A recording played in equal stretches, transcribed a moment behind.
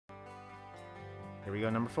Here we go,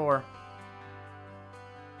 number 4.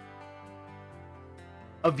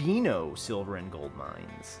 Avino silver and gold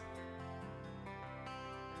mines.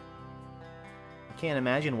 I can't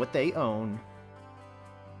imagine what they own.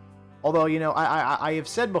 Although, you know, I have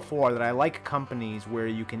said before that I like companies where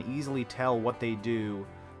you can easily tell what they do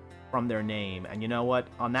from their name. And you know what?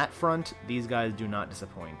 On that front, these guys do not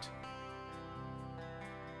disappoint.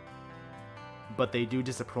 But they do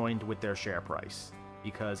disappoint with their share price,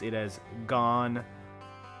 because it has gone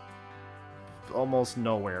almost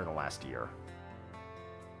nowhere in the last year.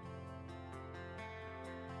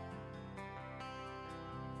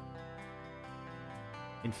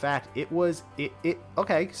 In fact,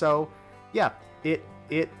 okay, so yeah, it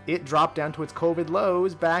dropped down to its COVID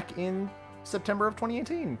lows back in September of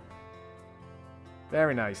 2018.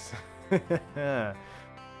 Very nice.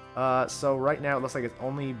 So right now it looks like it's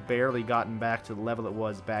only barely gotten back to the level it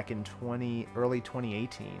was back in early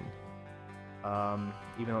 2018.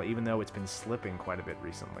 Even though it's been slipping quite a bit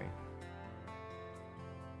recently.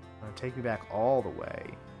 Take me back all the way.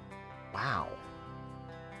 Wow.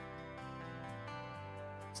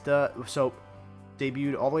 So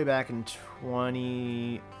debuted all the way back in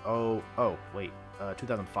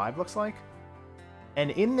 2005 looks like. And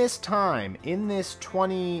in this time, in this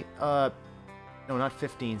 16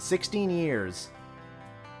 years,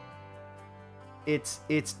 it's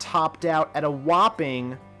topped out at a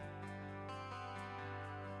whopping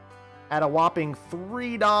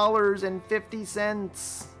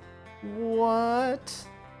 $3.50. What?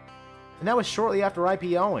 And that was shortly after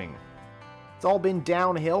IPOing. It's all been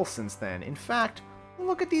downhill since then. In fact,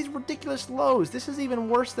 look at these ridiculous lows. This is even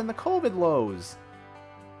worse than the COVID lows.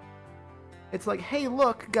 It's like, hey,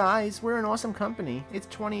 look, guys, we're an awesome company. It's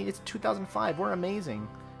 2005. We're amazing.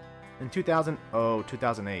 In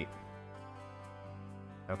 2008.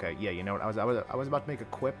 Okay, yeah, you know what? I was about to make a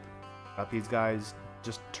quip about these guys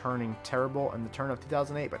just turning terrible in the turn of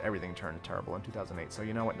 2008, but everything turned terrible in 2008. So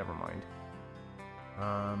you know what? Never mind.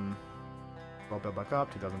 Well, build back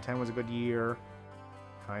up. 2010 was a good year.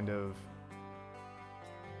 Kind of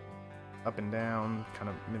up and down. Kind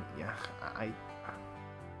of, yeah.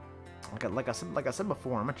 Like I said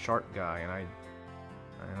before, I'm a chart guy, and I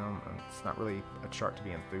it's not really a chart to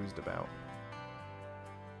be enthused about.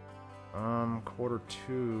 Quarter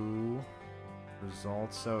 2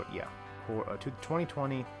 results. So yeah,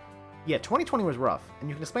 2020. Yeah, 2020 was rough, and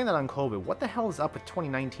you can explain that on COVID. What the hell is up with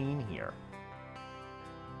 2019 here?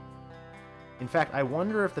 In fact, I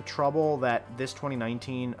wonder if the trouble that this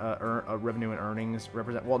 2019 revenue and earnings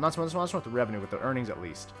represent, well, not so much with the revenue, but the earnings at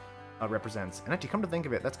least, represents. And actually, come to think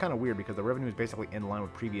of it, that's kind of weird, because the revenue is basically in line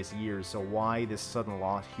with previous years, so why this sudden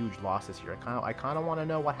loss, huge loss this year? I kind of want to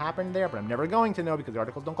know what happened there, but I'm never going to know, because the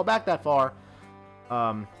articles don't go back that far.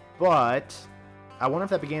 But I wonder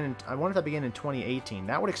if that began in 2018.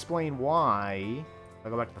 That would explain why, if I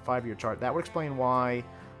go back to the 5-year chart, that would explain why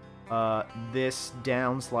this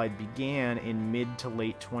downslide began in mid to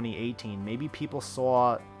late 2018. Maybe people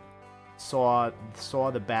saw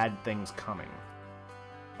the bad things coming.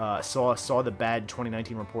 Saw the bad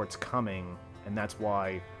 2019 reports coming, and that's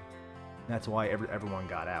why everyone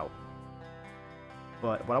got out.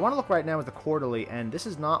 But what I want to look right now is the quarterly, and this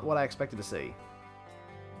is not what I expected to see.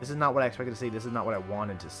 This is not what I expected to see. This is not what I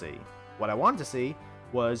wanted to see. What I wanted to see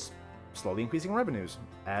was slowly increasing revenues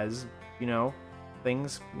as, you know,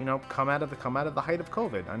 things, you know, come out of the height of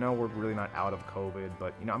COVID. I know we're really not out of COVID,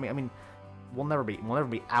 but you know, I mean, we'll never be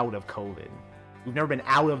out of COVID. We've never been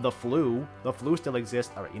out of the flu. The flu still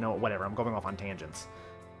exists. All right, you know, whatever. I'm going off on tangents.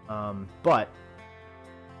 But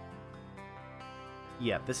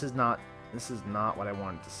yeah, this is not what I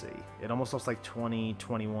wanted to see. It almost looks like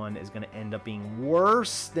 2021 is going to end up being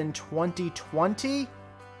worse than 2020.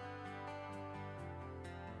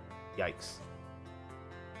 Yikes.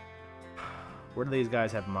 Where do these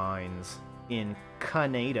guys have mines? In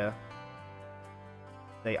Canada.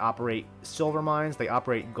 They operate silver mines, they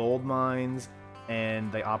operate gold mines,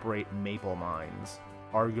 and they operate maple mines.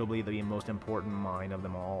 Arguably the most important mine of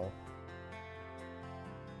them all.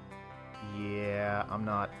 Yeah,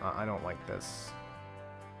 I don't like this.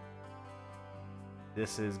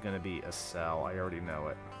 This is gonna be a sell, I already know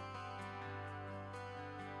it.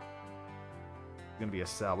 It's gonna be a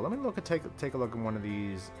sell, but let me take a look at one of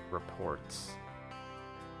these reports.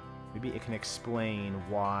 Maybe it can explain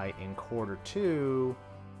why in quarter 2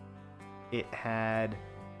 it had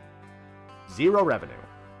 0 revenue.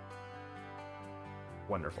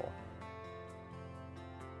 Wonderful.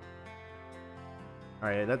 All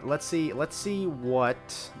right, let's see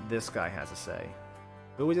what this guy has to say.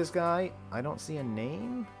 Who is this guy? I don't see a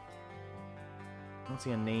name. I don't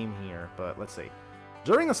see a name here, but let's see.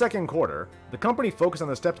 During the second quarter, the company focused on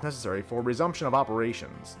the steps necessary for resumption of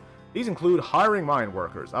operations. These include hiring mine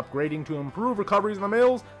workers, upgrading to improve recoveries in the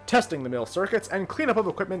mills, testing the mill circuits, and cleanup of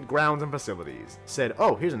equipment, grounds, and facilities. Said,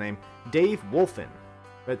 oh, here's a name, Dave Wolfen.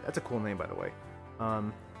 That's a cool name, by the way.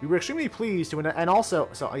 We were extremely pleased to, and also,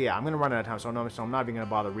 so yeah, I'm going to run out of time, so I'm not even going to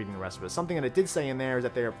bother reading the rest of it. Something that it did say in there is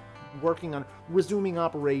that they're working on resuming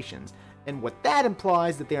operations. And what that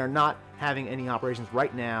implies that they are not having any operations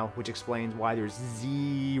right now, which explains why there's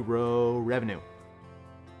zero revenue.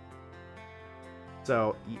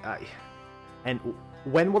 So, and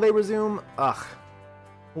when will they resume? Ugh,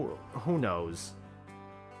 who knows?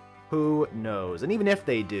 Who knows? And even if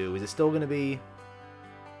they do, is it still going to be?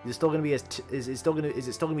 Is it still going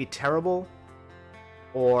to be terrible?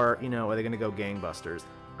 Or, you know, are they going to go gangbusters?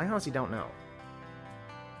 I honestly don't know.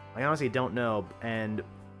 And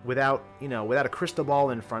without a crystal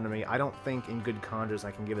ball in front of me, I don't think in good conscience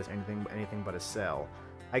I can give this anything but a sell.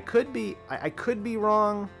 I could be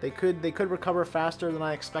wrong. They could recover faster than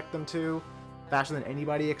I expect them to, faster than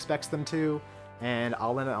anybody expects them to, and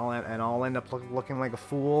I'll end up looking like a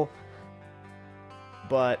fool.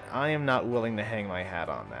 But I am not willing to hang my hat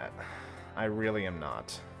on that. I really am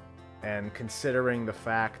not. And considering the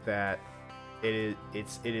fact that it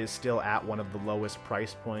is still at one of the lowest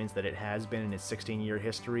price points that it has been in its 16-year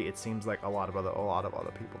history, it seems like a lot of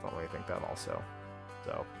other people don't really think that also.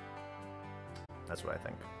 So that's what I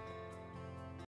think.